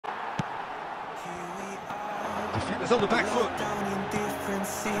Defenders on the back foot.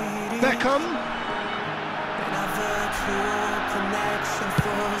 Beckham.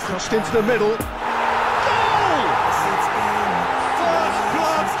 Crossed into the middle. Goal! First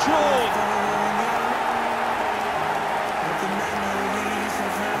blood drawn.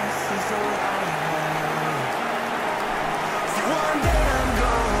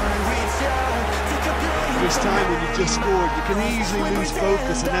 This time when you just scored, you can easily lose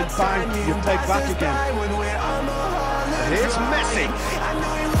focus and then bang, you're pegged back again. Here's Messi.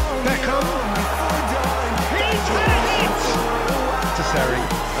 Beckham. He's had it! Necessary.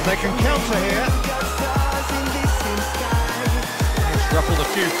 And they can counter here. He's ruffled a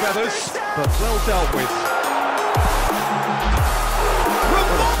few feathers, but well dealt with. What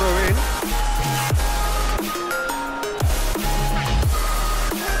a throw in.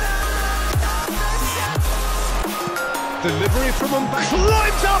 Delivery from him,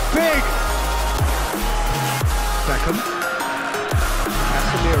 climbs up big! Beckham.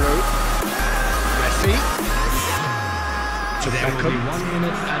 Casemiro. Messi. To Beckham. 1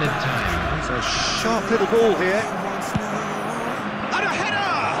 minute added time. It's a sharp little ball here. And a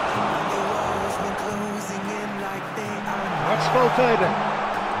header! That's Valverde.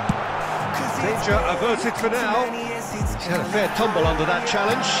 Danger averted for now. He's had a fair tumble under that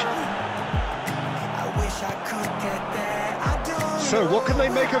challenge. So what can they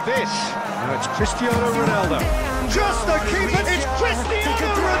make of this? Now it's Cristiano Ronaldo. Just the keeper, it's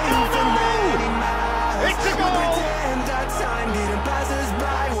Cristiano Ronaldo! It's a goal!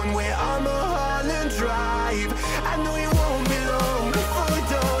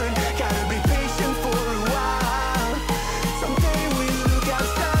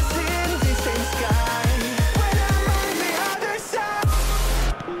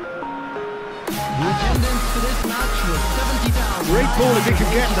 Great ball if he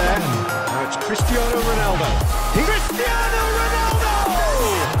can get there. Now it's Cristiano Ronaldo. Cristiano Ronaldo!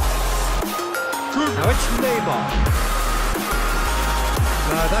 Now it's Neymar.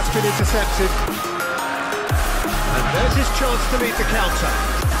 That's been intercepted. And there's his chance to meet the counter.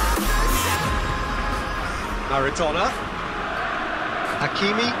 Maradona.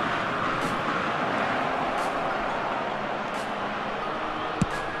 Hakimi.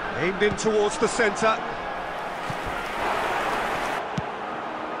 Aimed in towards the centre.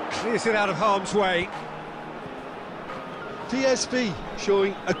 Clears it out of harm's way. PSV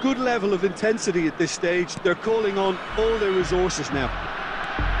showing a good level of intensity at this stage. They're calling on all their resources now.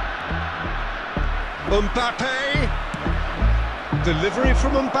 Mbappe. Delivery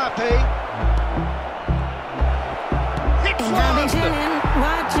from Mbappe. It's one! He's got it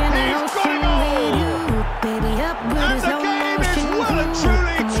all! And the game is well and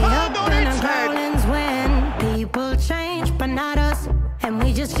truly turned on its head. When people change, but not us. And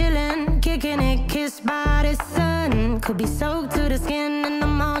we just chillin', kicking it, kissed by the sun. Could be soaked to the skin in the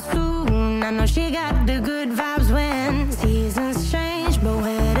mall soon. I know she got the good vibes when seasons change, but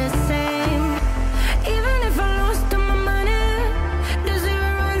we're the same. Even if I lost all my money, the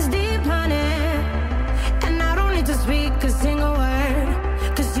zero runs deep, honey. And I don't need to speak a single word,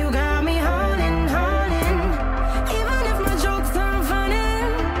 'cause you got me holding, holding. Even if my jokes aren't funny,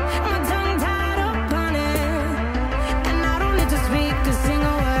 my tongue tied up on it. And I don't need to speak a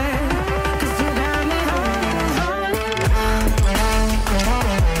single word, 'cause you got me holding, holding.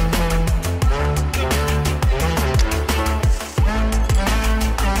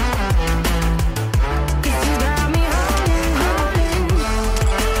 'Cause you got me holding, holding.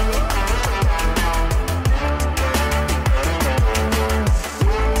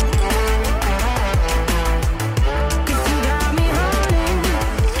 'Cause you got me holding.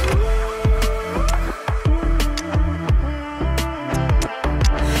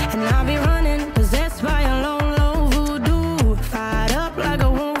 And I'll be running, possessed by a low, low voodoo. Fired up like a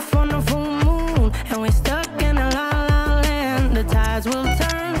wolf on a full moon. And we're stuck in a la la land. The tides will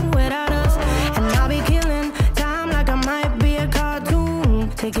turn without us. And I'll be killing time like I might be a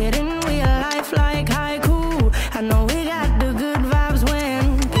cartoon. Take it in real life like